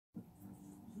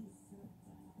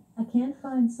I can't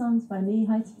find songs by Nay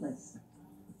Heights Bliss.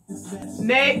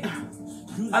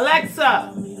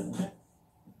 Alexa,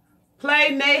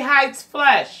 play Nay Heights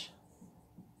Flesh.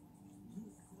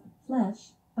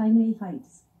 Flesh by Nay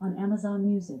Heights on Amazon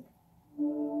Music.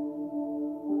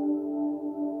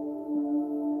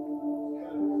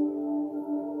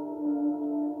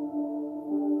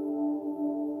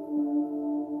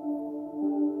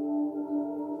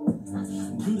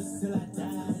 Do this till I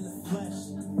die in the flesh.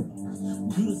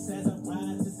 Do this as I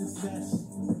rise to success.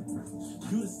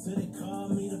 Do this till they call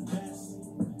me the best.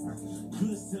 Do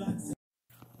this till I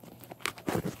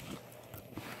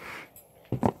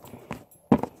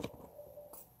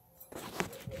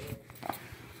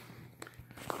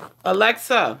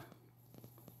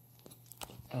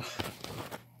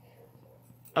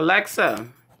Alexa,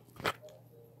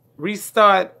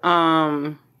 restart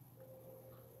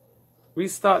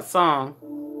song.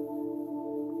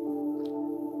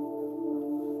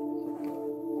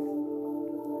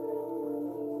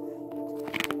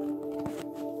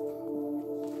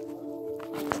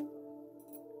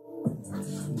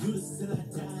 do this till I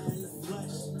die in the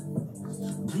flesh.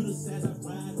 Do this as I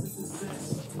rise to success.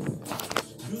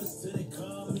 Do this till they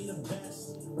call me the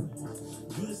best.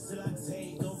 Do this till I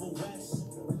take over West.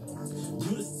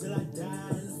 Do this till I die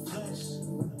in the flesh.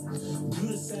 Do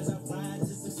this as I rise to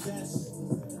success.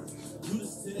 Do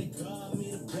this till they call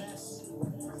me the best.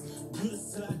 Do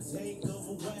this till I take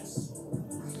over West.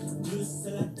 Do this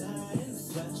till I die in the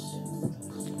flesh.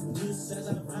 Do this as I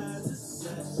rise to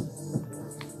success.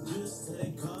 Do this till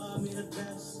they call me the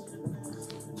best.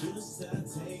 Do this till I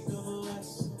take over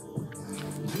West.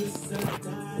 Do this till I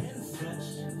die in the flesh.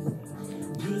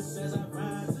 Do this as I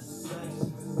rise to success.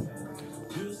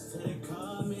 Do this till they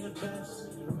call me the best.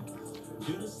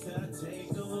 Do this till I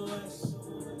take over West.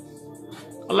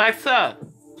 Alexa,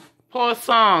 pause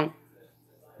song.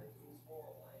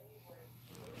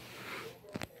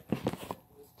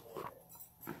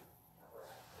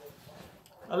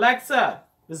 Alexa,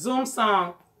 resume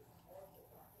song.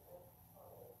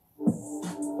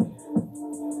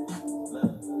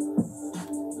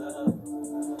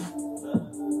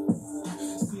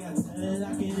 See, I tell it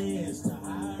like it is, to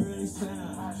how it really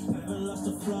sound. Never lost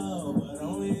the flow, but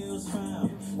only it was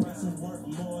found. Prices worth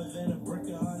more than a brick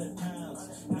of 100 pounds.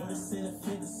 Know this ain't a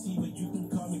fantasy, but you can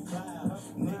call me Cloud.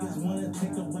 Niggas wanna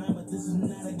take a ride, but this is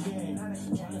not a game.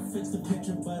 Trying to fix the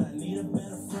picture, but I need a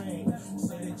better frame.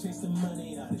 Say they chase the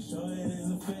money, I sure it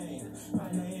isn't fame.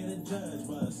 I'm not here to judge,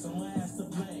 but someone has to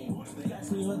blame. They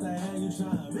ask me what the hell you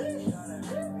trying to be.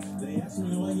 They ask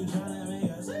me what you trying to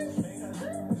make us see.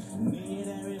 Need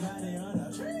everybody on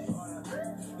a tree.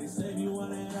 They say if you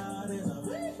want it all, there's a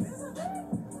fee.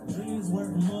 Dreams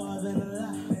worth more than a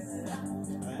lie.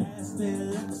 My ass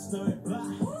still like a story block.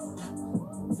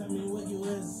 Tell me what you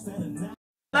is instead of not.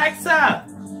 Alexa,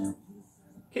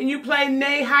 can you play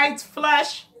Nay Heights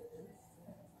Flesh?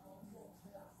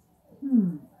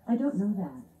 I don't know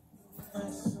that.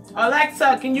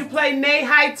 Alexa, can you play Nay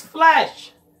Heights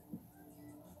Flesh?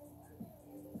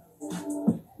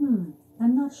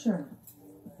 I'm not sure.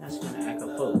 That's gonna act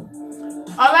a fool.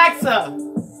 Alexa,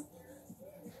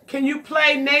 can you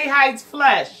play Nay Heights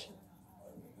Flesh?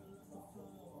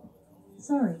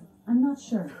 Sorry, I'm not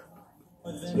sure.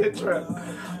 Get true.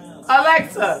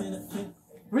 Alexa,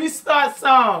 restart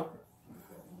song.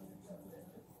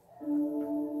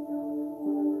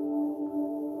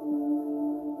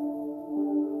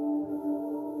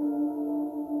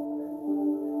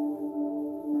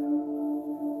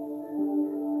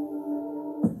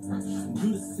 Do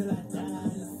this till I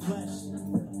die in the flesh.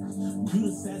 Do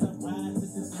this as I rise to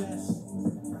success.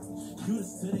 Do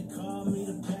this till they call me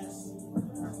the best.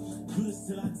 Do this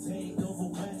till I take over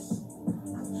West.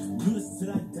 Do this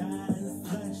till I die in the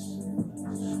flesh.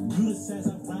 Do this as I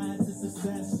rise to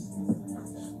success.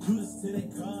 Do this till they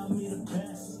call me the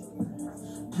best.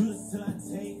 Do this till I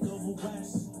take over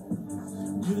West.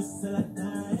 Do this till I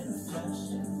die in the flesh.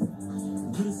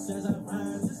 Do this as I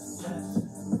rise to success.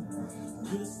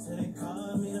 Do this till they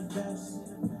call me the best.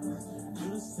 Do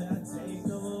this till I take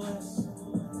over West.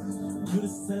 Do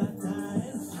this till I die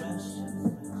in the flesh.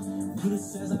 Do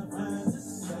this as I rise to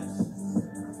success.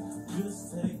 Do this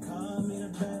till they call me the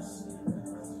best.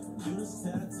 Do this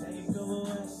till I take over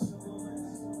West.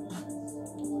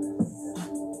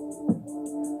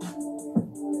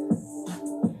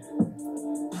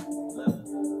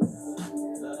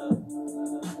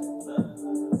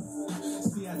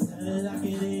 See, I tell it like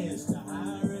it is, to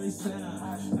how it really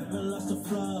sound. Never lost the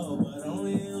flow, but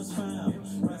only it was found.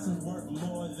 Prices worth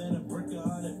more than a brick of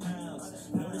 100 pounds.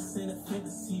 Know this ain't a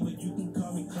fantasy, but you can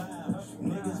call me Cloud.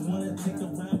 Niggas wanna take a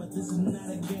ride, but this is not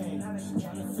a game.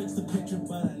 Trying to fix the picture,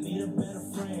 but I need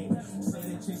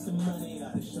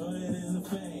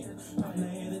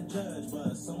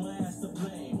someone has to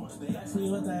blame. They ask me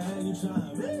what the hell you trying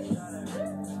to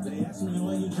be. They ask me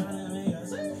what you trying to make us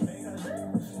see.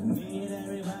 Need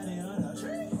everybody on a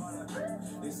tree.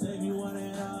 They say if you want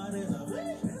it all, there's a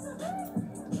fee.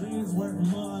 Dreams worth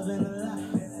more than a lie.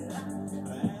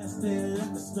 I asked it,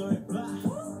 let the story fly.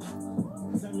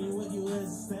 Tell me what you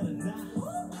is instead of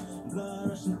not. Blood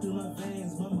rushing through my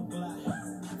veins, mama glide.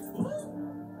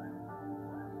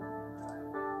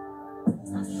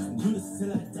 Do this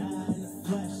till I die in the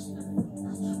flesh.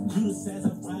 Do this as I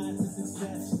ride to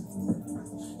success.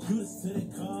 Do this till they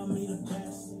call me the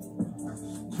best.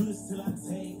 Do this till I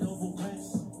take over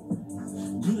West.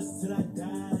 Do this till I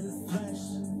die in the flesh.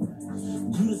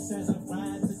 Do this as I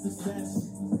ride to success.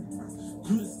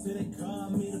 Do this till they call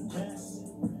me the best.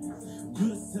 Do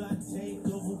this till I take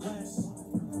over West.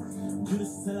 Do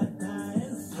this till I die in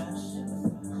the flesh.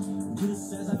 Do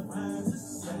this as I ride to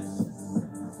success.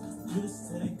 Do this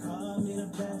till they call me the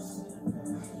best.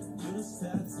 Do this till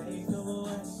I take over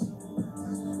West.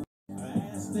 I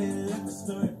asked them, let the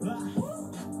story fly.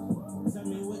 Tell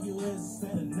me what you is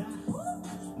instead of not.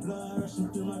 Blood rushing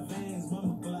through my veins,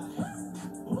 mama glide.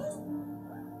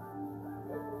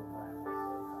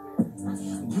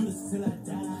 Do this till I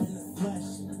die in the flesh.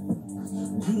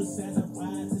 Do this as I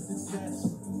ride to success.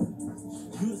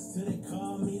 Do this till they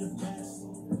call me the best.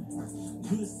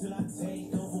 Do this till I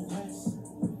take over West.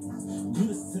 Do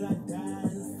this till I die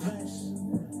in the flesh.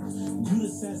 Do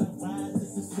this as I ride to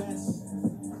success.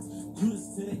 Do this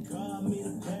till they call me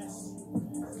the best.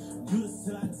 Do this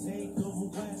till I take over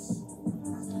West.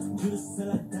 Do this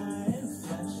till I die in the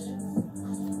flesh.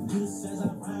 Do this as I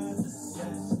ride to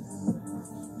success.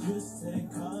 Do this till they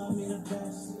call me the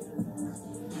best.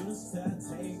 Do this till I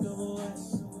take over West.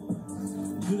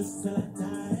 Do this till I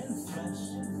die in the flesh.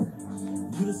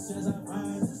 Do this as I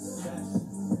ride to success.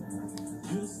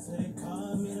 Do this till they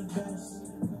call me the best.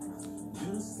 Do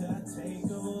this till I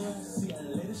take over West. See, I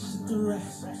lay this shit to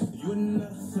rest. You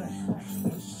another threat.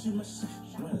 Wanna shoot my shot.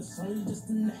 Well, it's only just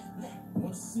a neck.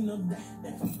 Wanna see no death.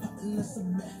 If I'm popping, that's a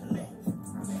bet. Look,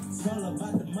 it's all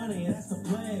about the money, that's the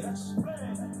pledge.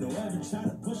 Don't ever try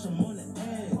to push them on the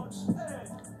edge.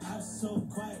 I'm so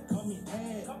quiet, call me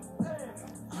Ed.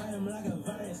 I am like a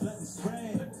virus, let me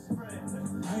spread.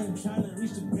 I am trying to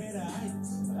reach the greater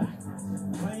heights.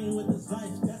 Playing with this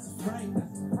life, that's a fright.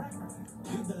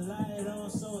 Leave the light on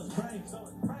so it's bright.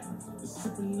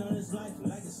 Sipping on this life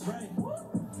like it's right.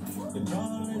 The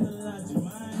dollar in the line, your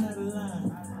mind out of line.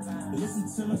 Listen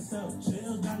to myself,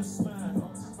 chill down the spine.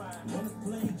 Wanna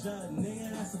play judge,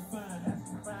 nigga, that's a fine.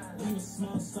 Even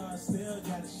small stars still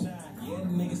gotta shine. Yeah,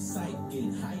 nigga sight,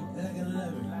 get hyped like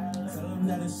 11. Tell them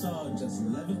that it's all just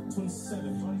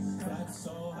 11:27. Fly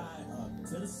so high up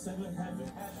to the 7th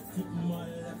heaven. Keep them all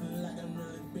laughing like I'm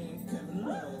really being Kevin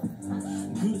Love.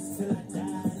 Do this till I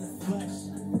die in the flesh.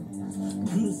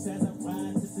 Do this as I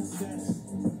ride to success.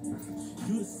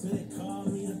 Do this till they call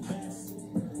me the best.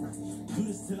 Do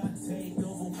this till I take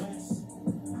over West.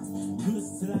 Do this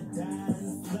till I die in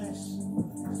the flesh.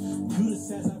 Do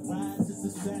this as I ride to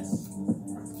success.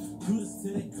 Do this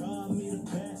till they call me the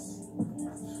best.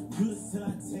 Do this till I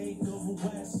take over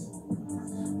West.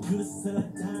 Do this till I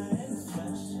die in the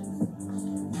flesh.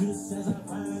 Do this as I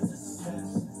ride to success.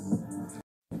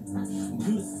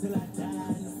 Do this till I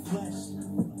die in the flesh.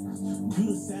 Do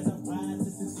this as I ride to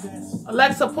success.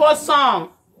 Alexa, pause song.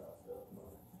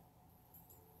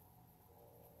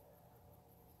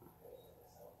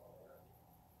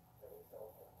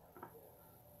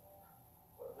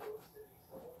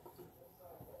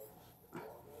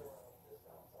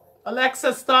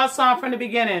 Alexa, start song from the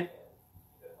beginning.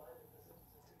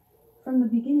 From the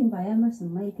Beginning by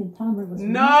Emerson, Lake and Palmer was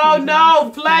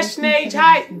No, Flesh Nage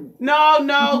Height. No, Would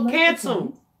you like to cancel. try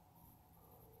it?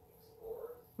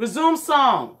 Resume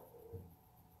song.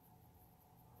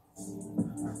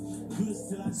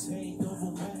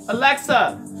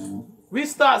 Alexa,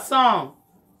 restart song.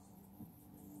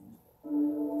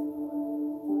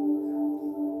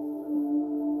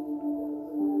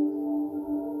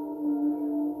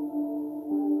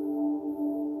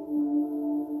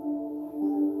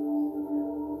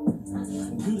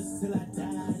 Do this till I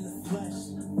die in the flesh.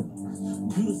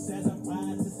 Do this as I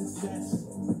ride to success.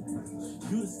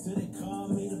 Do this till they call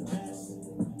me the best.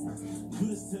 Do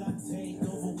this till I take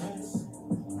over West.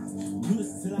 Do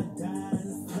this till I die in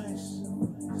the flesh.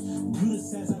 Do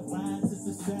this as I ride to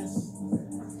success.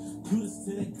 Do this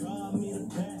till they call me the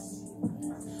best.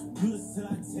 Do this till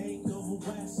I take over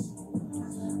West.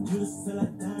 Do this till I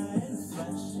die in the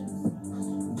flesh.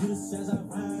 Do this as I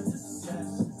ride to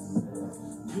success.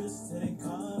 Do this till they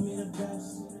call me the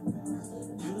best.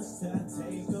 Do this till I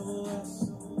take over West.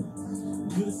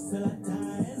 Do this till I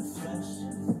die in the flesh.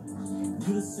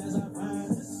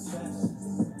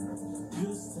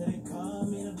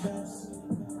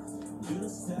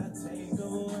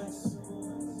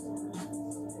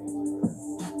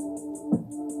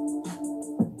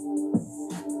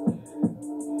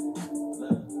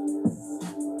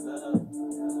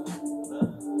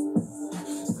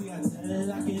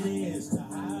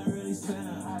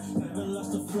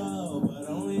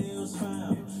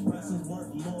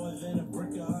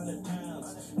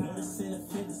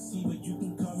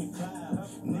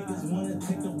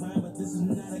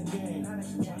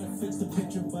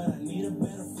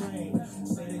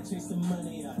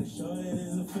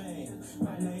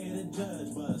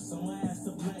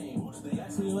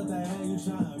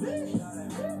 tryna be?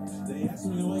 They ask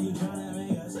me what you tryna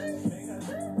make us see.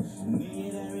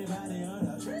 Need everybody on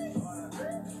the tree.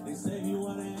 They say you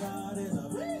want it all, there's a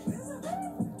big.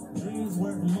 Dreams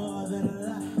worth more than a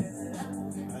lot.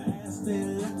 I asked they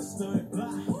let the story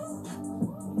fly.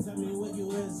 Tell me what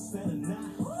you is instead of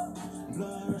not.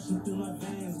 Blood rushing through my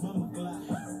veins, mama glide.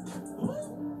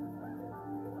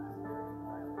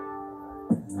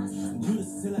 Do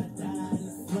this till I die in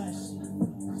the flesh.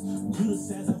 Do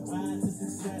this as I rise to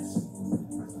success.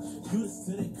 Do this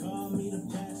till they call me the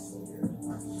best.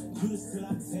 Do this till I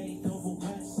take over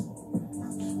West.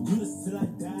 Do this till I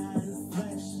die in the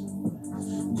flesh.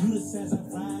 Do this as I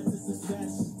rise to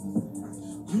success.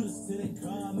 Do this till they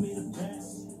call me the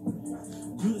best.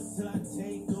 Do this till I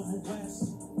take over West.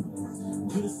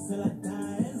 Do this till I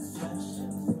die in the flesh.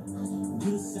 Do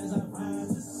this as I rise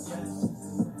to success.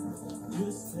 Do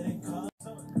this till they call.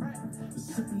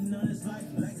 Sipping on this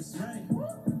life like it's right.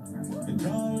 The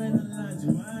goal in the lines,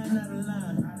 your mind out of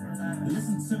line.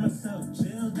 Listen to myself,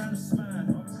 chill down the spine.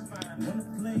 Wanna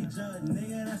play judge,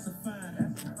 nigga, that's a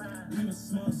fine. Even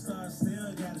small stars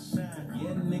still gotta shine.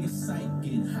 Yeah, nigga sight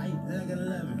get hype like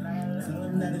 11. Tell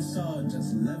them that it's all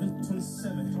just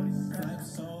 11:27. Life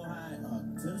so high, up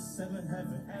to the 7th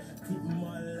heaven. Keep them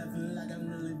all laughing like I'm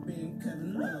really being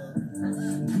Kevin Love.